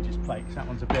me change this plate because that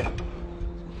one's a bit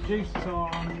juice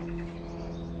on.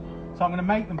 So I'm going to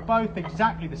make them both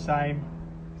exactly the same.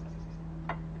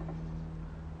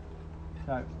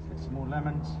 So get some more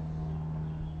lemons.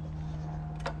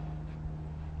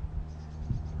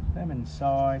 Lemon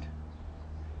side.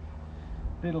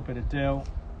 Little bit of dill.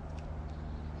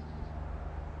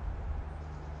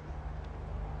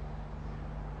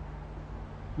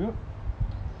 Yep.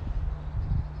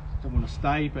 Don't want to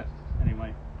stay, but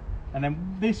anyway. And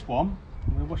then this one,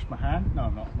 I'm going to wash my hand. No,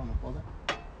 I'm not going to bother.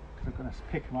 Because I'm going to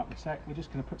pick them up in a sec. We're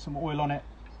just going to put some oil on it.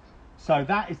 So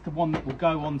that is the one that will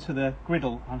go onto the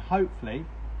griddle, and hopefully,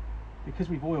 because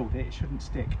we've oiled it, it shouldn't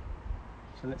stick.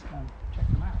 So let's go and check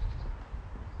them out.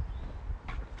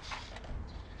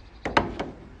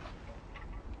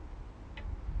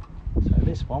 So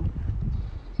this one,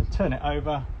 so turn it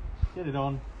over, get it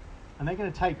on, and they're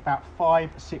going to take about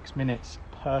 5 or 6 minutes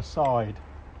per side.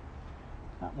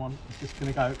 That one is just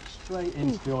going to go straight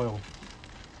into the oil.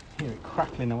 Hear it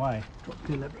crackling away. Drop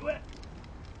dill everywhere.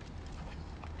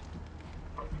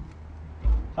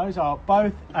 Those are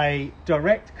both a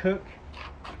direct cook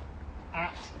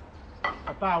at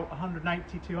about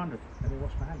 180, 200. Let me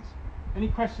wash my hands. Any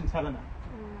questions, Helena?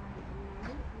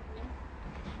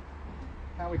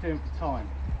 How are we doing for time?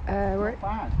 We're Not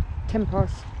bad.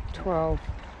 12:10.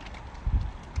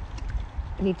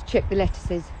 I need to check the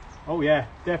lettuces. Oh yeah,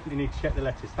 definitely need to check the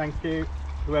lettuce. Thank you.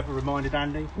 Whoever reminded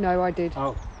Andy. No, I did.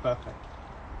 Oh, perfect.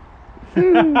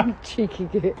 Cheeky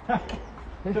git. I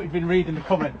thought you'd been reading the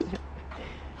comments.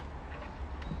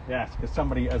 Yes, because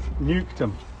somebody has nuked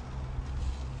them.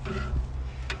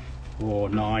 Oh,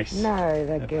 nice. No,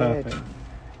 they're good. Perfect.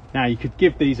 Now you could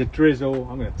give these a drizzle.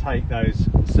 I'm going to take those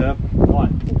and serve them.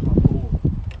 Right.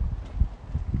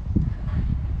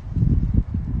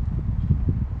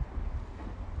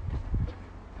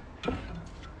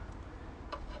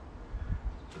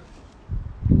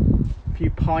 A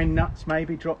few pine nuts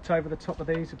maybe dropped over the top of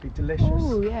these would be delicious.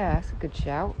 Oh yeah, that's a good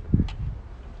shout.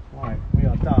 Right, we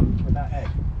are done with that egg.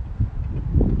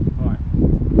 Right.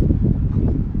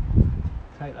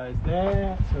 Take those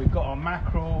there. So we've got our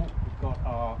mackerel, we've got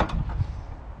our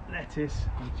lettuce.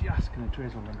 I'm just going to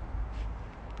drizzle them.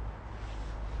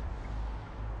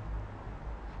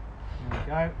 There we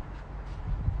go.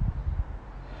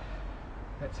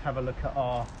 Let's have a look at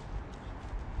our.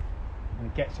 I'm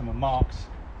going to get some of Mark's.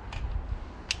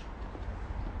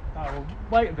 Oh, well,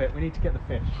 wait a bit. We need to get the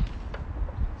fish.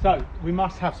 So we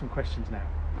must have some questions now.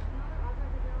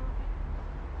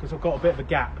 Because I've got a bit of a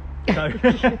gap. So. So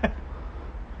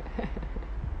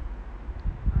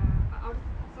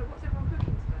what's everyone cooking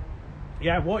today?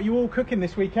 Yeah, what are you all cooking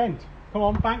this weekend? Come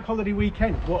on, bank holiday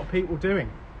weekend. What are people doing?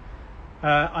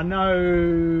 I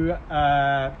know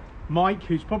Mike,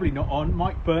 who's probably not on,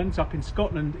 Mike Burns up in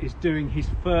Scotland is doing his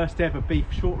first ever beef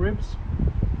short ribs.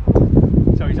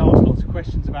 So he's asked lots of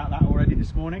questions about that already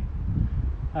this morning.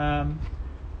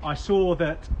 I saw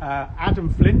that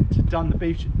Adam Flint had done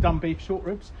beef short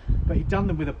ribs, but he'd done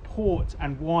them with a port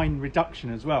and wine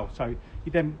reduction as well. So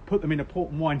he then put them in a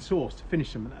port and wine sauce to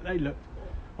finish them. And they looked,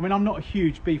 I mean, I'm not a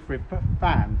huge beef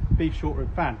short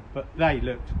rib fan, but they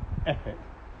looked epic.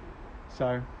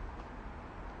 So,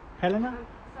 Helena?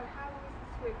 So how long is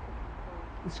the squid cooking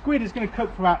for? The squid is going to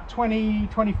cook for about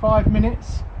 20-25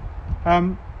 minutes.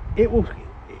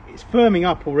 It's firming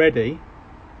up already.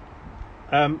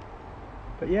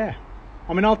 But yeah,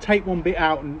 I mean, I'll take one bit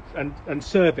out and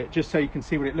serve it just so you can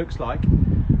see what it looks like.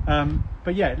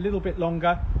 But yeah, a little bit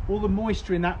longer. All the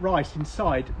moisture in that rice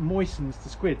inside moistens the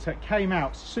squid, so it came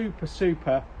out super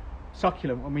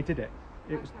succulent when we did it.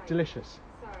 It was delicious.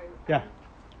 So Yeah,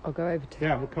 I'll go over to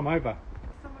yeah, we'll come over.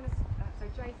 someone has, so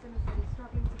Jason has said he's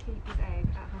struggling to keep his egg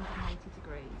at 180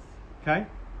 degrees. Okay.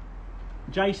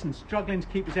 Jason's struggling to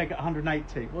keep his egg at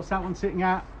 180. What's that one sitting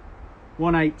at?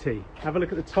 180. Have a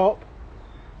look at the top.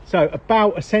 So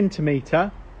about a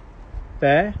centimetre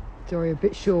there. Sorry, a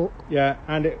bit short. Yeah,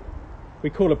 and we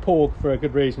call a porg for a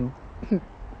good reason.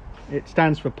 It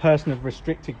stands for person of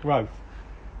restricted growth.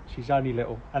 She's only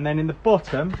little. And then in the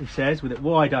bottom, it says, with it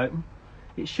wide open,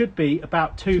 it should be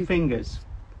about two fingers.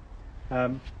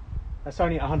 That's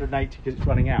only at 180 because it's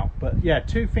running out. But yeah,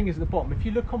 2 fingers at the bottom. If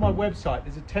you look on my website,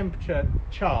 there's a temperature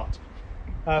chart.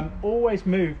 Always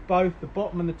move both the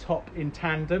bottom and the top in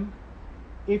tandem.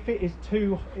 If it is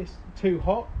too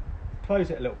hot, close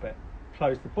it a little bit.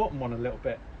 Close the bottom one a little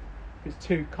bit. If it's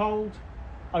too cold,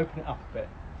 open it up a bit.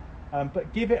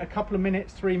 But give it a couple of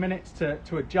minutes, 3 minutes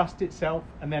to adjust itself,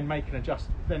 and then make an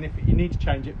adjustment. Then if you need to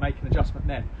change it, make an adjustment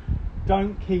then.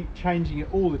 Don't keep changing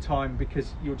it all the time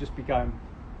because you'll just be going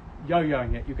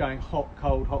yo-yoing it. You're going hot,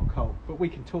 cold, hot, cold. But we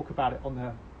can talk about it on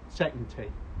the second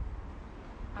tee.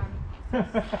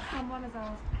 Someone has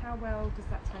asked, how well does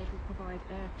that table provide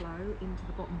airflow into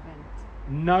the bottom vent?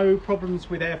 No problems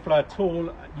with airflow at all.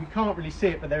 You can't really see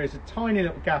it, but there is a tiny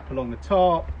little gap along the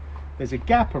top. There's a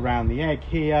gap around the egg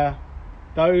here.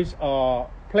 Those are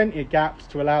plenty of gaps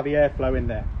to allow the airflow in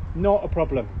there. Not a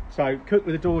problem. So cook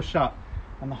with the door shut.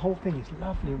 And the whole thing is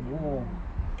lovely and warm.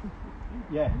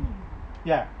 Yeah,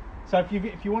 yeah. So if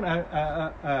you want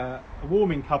a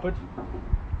warming cupboard,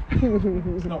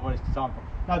 it's not what it's designed for.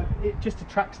 No, it just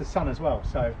attracts the sun as well.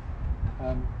 So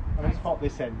I mean, it's hot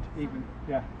this end, even.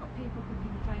 Yeah. Got people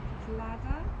cooking Jacob's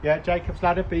ladder. Yeah, Jacob's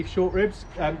ladder, beef short ribs.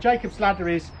 Jacob's ladder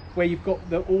is where you've got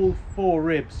all 4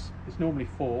 ribs. It's normally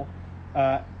 4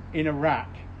 in a rack,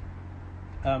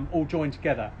 all joined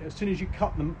together. As soon as you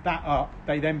cut that up,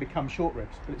 they then become short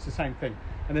ribs. But it's the same thing.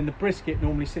 And then the brisket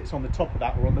normally sits on the top of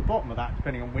that or on the bottom of that,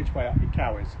 depending on which way up your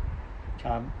cow is.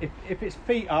 If it's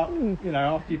feet up, you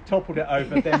know, after you've toppled it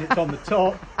over, then it's on the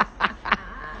top.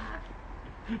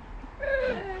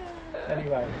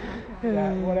 Anyway,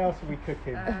 yeah, what else are we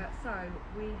cooking? So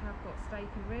we have got steak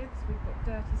and ribs. We've got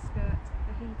dirty skirt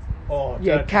fajitas. Oh,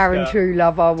 Yeah, Karen, true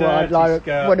love. I would like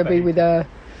want to be with her.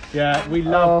 Yeah, we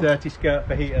love dirty skirt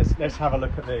fajitas. Let's have a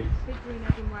look at these. Big Green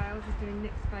Egg in Wales is doing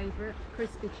Nick's favourite,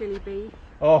 crispy chili beef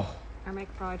Oh, and egg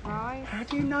fried rice. how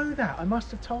do you know that? I must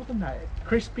have told them that.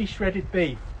 Crispy shredded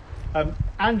beef.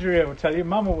 Andrea will tell you,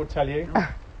 Mama will tell you.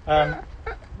 One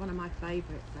of my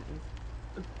favourites, that is.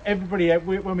 Everybody,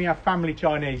 when we have family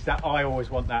Chinese, that I always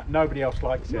want that. Nobody else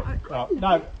likes it.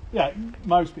 No, yeah,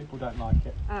 most people don't like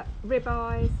it.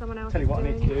 Ribeye, someone else Tell you is what I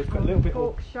doing. need to do is put a little bit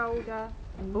Pork shoulder.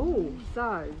 Oh,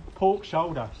 so pork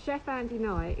shoulder. Chef Andy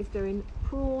Knight is doing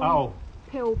prawn Oh,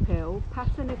 pil,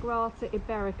 pata negrata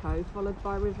iberico, followed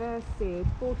by reverse seared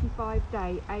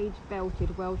 45-day aged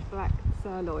belted Welsh black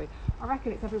sirloin. I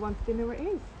reckon it's everyone's dinner. It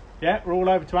is. yeah, we're all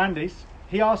over to Andy's.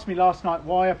 He asked me last night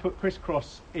why I put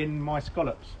crisscross in my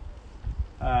scallops.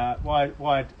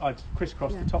 Why I'd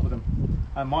crisscross the top of them.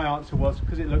 And my answer was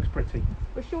because it looks pretty.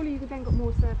 But surely you've then got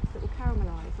more surface that will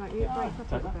caramelise, like you? It breaks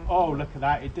up a little bit. Oh, look at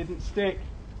that! It didn't stick.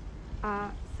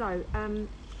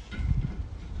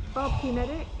 Barbecue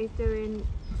Medic is doing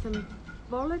some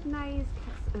bolognese,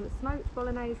 smoked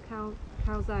bolognese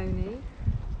calzone,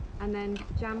 and then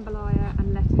jambalaya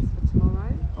and lettuce for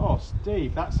tomorrow. Oh,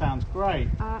 Steve, that sounds great.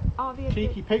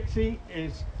 Cheeky Pixie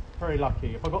is very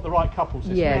lucky. If I got the right couple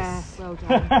system. Yes. Yeah, well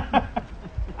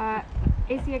done.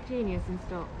 Is the Egg Genius in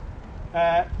stock?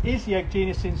 Is the Egg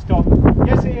Genius in stock?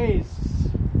 Yes, it is,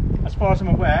 as far as I'm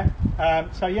aware.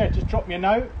 So yeah, just drop me a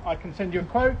note. I can send you a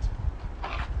quote.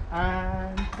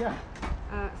 And yeah.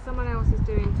 Someone else is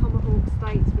doing tomahawk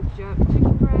steaks with jerk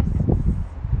chicken breasts.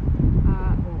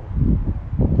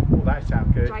 Oh, that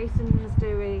sounds good. Jason's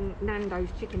doing Nando's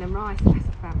chicken and rice. That's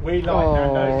a family. We like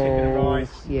Nando's chicken and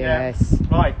rice. Yes. Yeah.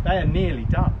 Right, they are nearly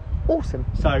done. Awesome.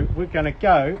 So we're going to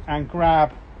go and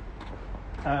grab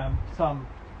some.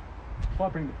 If I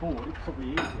bring the board, it's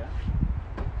probably easier.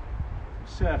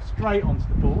 Serve straight onto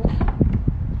the board,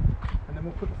 and then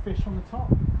we'll put the fish on the top.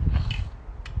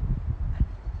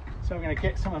 So we're going to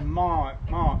get some of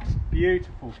Mark's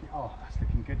beautiful. Oh, that's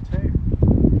looking good too.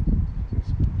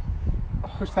 Just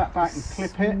push that back and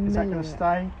clip it. Is that going to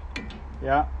stay?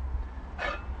 Yeah.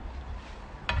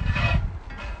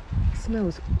 It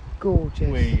smells gorgeous.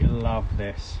 We love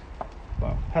this.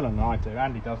 Well, Helen and I do.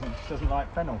 Andy doesn't. She doesn't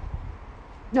like fennel.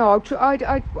 No,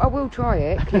 I will try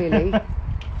it, clearly.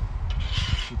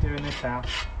 You're doing this house.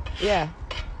 Yeah.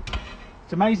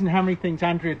 It's amazing how many things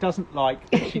Andrea doesn't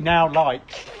like, but she now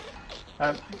likes.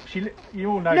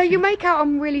 You all know. No, you make out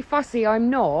I'm really fussy.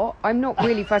 I'm not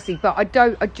really fussy, but I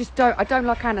don't like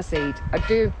aniseed. I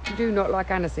do not like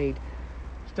aniseed.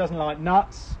 She doesn't like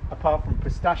nuts, apart from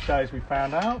pistachios. We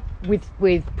found out. With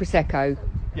prosecco.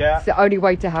 Yeah. It's the only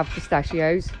way to have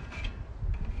pistachios.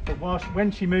 But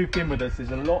when she moved in with us,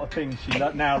 there's a lot of things she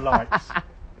now likes.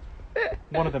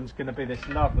 One of them's going to be this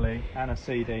lovely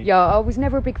aniseed. Yeah, I was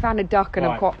never a big fan of duck, and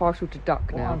Right. I'm quite partial to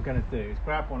duck What now. I'm going to do is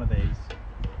grab one of these.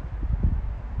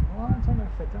 Well, I don't know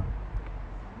if they're done.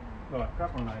 Right,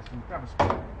 grab one of those and grab a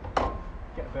spoon.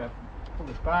 Get a bit of, pull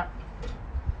this back.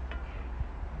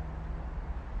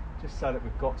 Just so that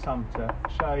we've got some to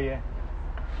show you.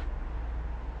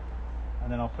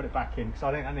 And then I'll put it back in, because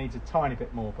I think that needs a tiny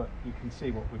bit more, but you can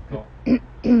see what we've got.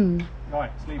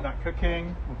 Right, let's leave that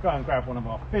cooking. We'll go and grab one of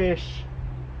our fish.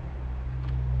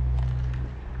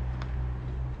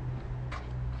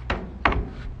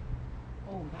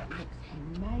 Oh, that looks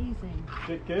amazing. Is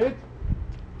it good?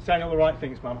 Saying all the right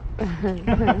things, Mum.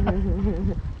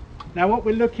 Now what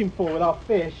we're looking for with our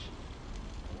fish,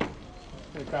 I'm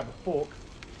going to grab a fork,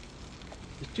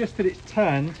 is just that it's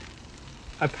turned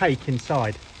opaque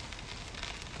inside.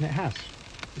 And it has.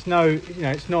 It's no,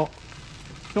 it's not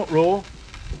raw.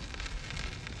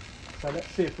 So let's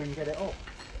see if we can get it off.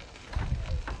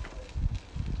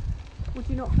 Would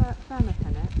you not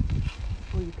thermopen it?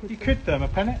 Or You could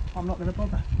thermopen it. I'm not going to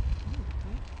bother.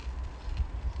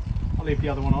 I'll leave the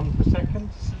other one on for a second.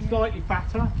 Slightly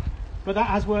fatter, but that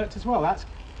has worked as well. That's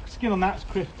skin on that's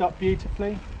crisped up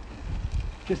beautifully.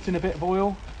 Just in a bit of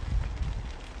oil.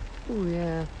 Oh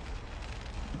yeah.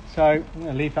 So I'm going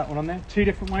to leave that one on there. Two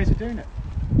different ways of doing it.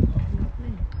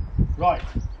 Right.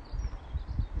 Is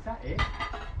that it?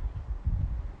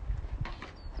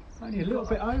 Only a little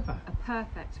bit over. A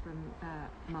perfect from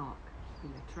Mark,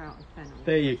 trout and fennel.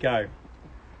 There you go.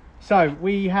 So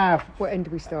we have. What end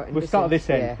do we start in? We'll start at this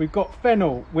end. Yeah. We've got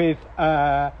fennel with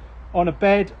on a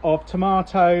bed of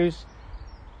tomatoes.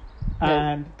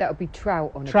 And that would be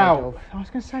trout on trout. a bed of. I was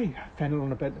going to say fennel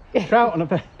on a bed. Trout on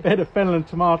a bed of fennel and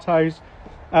tomatoes.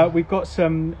 We've got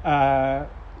some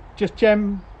just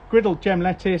griddled gem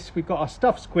lettuce. We've got our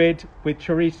stuffed squid with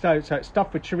chorizo. So it's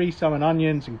stuffed with chorizo and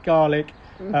onions and garlic.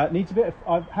 Needs a bit of.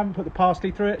 I haven't put the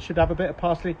parsley through it. Should have a bit of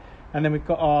parsley. And then we've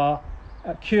got our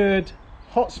cured,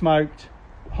 hot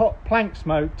plank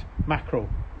smoked mackerel.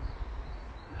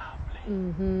 Lovely.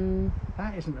 Mm-hmm.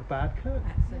 That isn't a bad cook.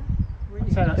 That's I'd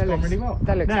say that's gone really well.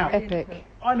 That looks Now, epic.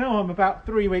 I know I'm about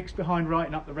 3 weeks behind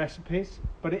writing up the recipes,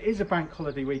 but it is a bank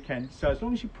holiday weekend, so as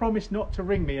long as you promise not to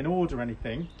ring me and order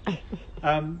anything,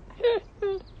 I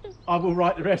will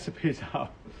write the recipes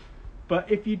up. But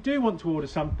if you do want to order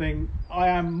something, I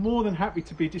am more than happy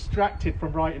to be distracted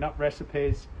from writing up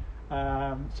recipes.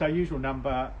 So usual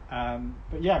number.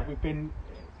 But yeah, we've been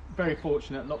very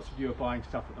fortunate. Lots of you are buying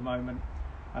stuff at the moment.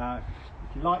 If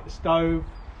you like the stove,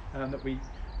 that we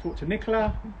talked to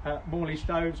Nicola at Morley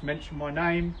Stoves, mention my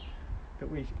name,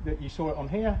 that you saw it on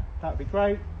here, that would be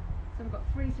great. So we've got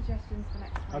 3 suggestions for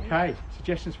next week. Okay,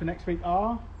 suggestions for next week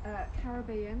are?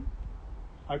 Caribbean.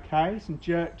 Okay, some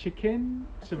jerk chicken,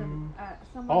 some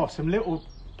little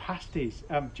pasties,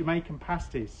 Jamaican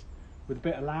pasties with a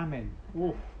bit of lamb in.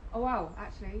 Ooh. Oh wow,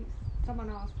 actually, someone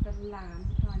asked for lamb,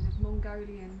 kind of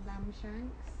Mongolian lamb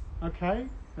shanks. Okay,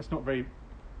 that's not very.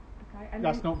 Okay, and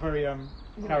That's then, not very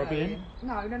Caribbean.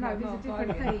 No, these are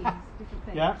different things. Different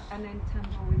things. Yeah. And then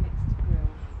tandoori mixed grill.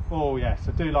 Oh yes,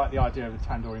 I do like the idea of a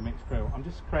tandoori mixed grill. I'm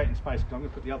just creating space because I'm going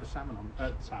to put the other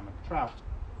trout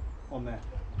on there.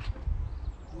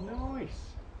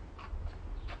 Nice.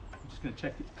 I'm just going to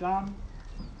check it's done.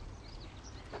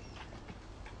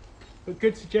 But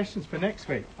good suggestions for next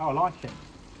week. Oh, I like it.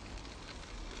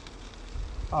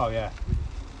 Oh yeah.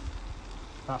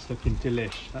 That's looking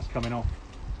delish. That's coming off.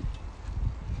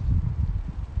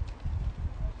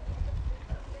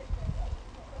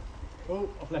 Oh,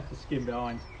 I've left the skin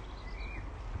behind.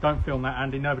 Don't film that,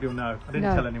 Andy. Nobody will know. I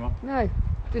didn't tell anyone. No,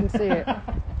 didn't see it.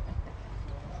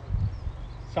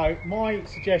 So my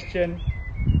suggestion,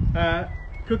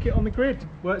 cook it on the grid.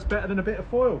 Works better than a bit of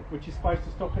foil, which is supposed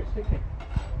to stop it sticking.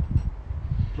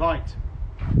 Right.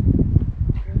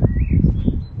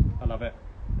 I love it.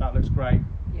 That looks great.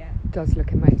 Yeah. It does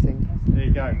look amazing. There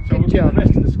you go. So Good we'll get job. the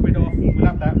rest of the squid off. We'll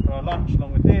have that for our lunch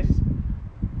along with this.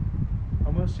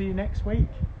 And we'll see you next week.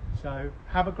 So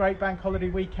have a great bank holiday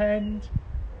weekend.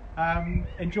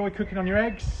 Enjoy cooking on your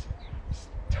eggs.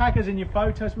 Tag us in your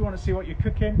photos. We want to see what you're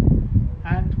cooking.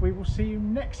 And we will see you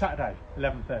next Saturday,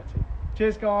 11:30.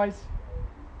 Cheers, guys.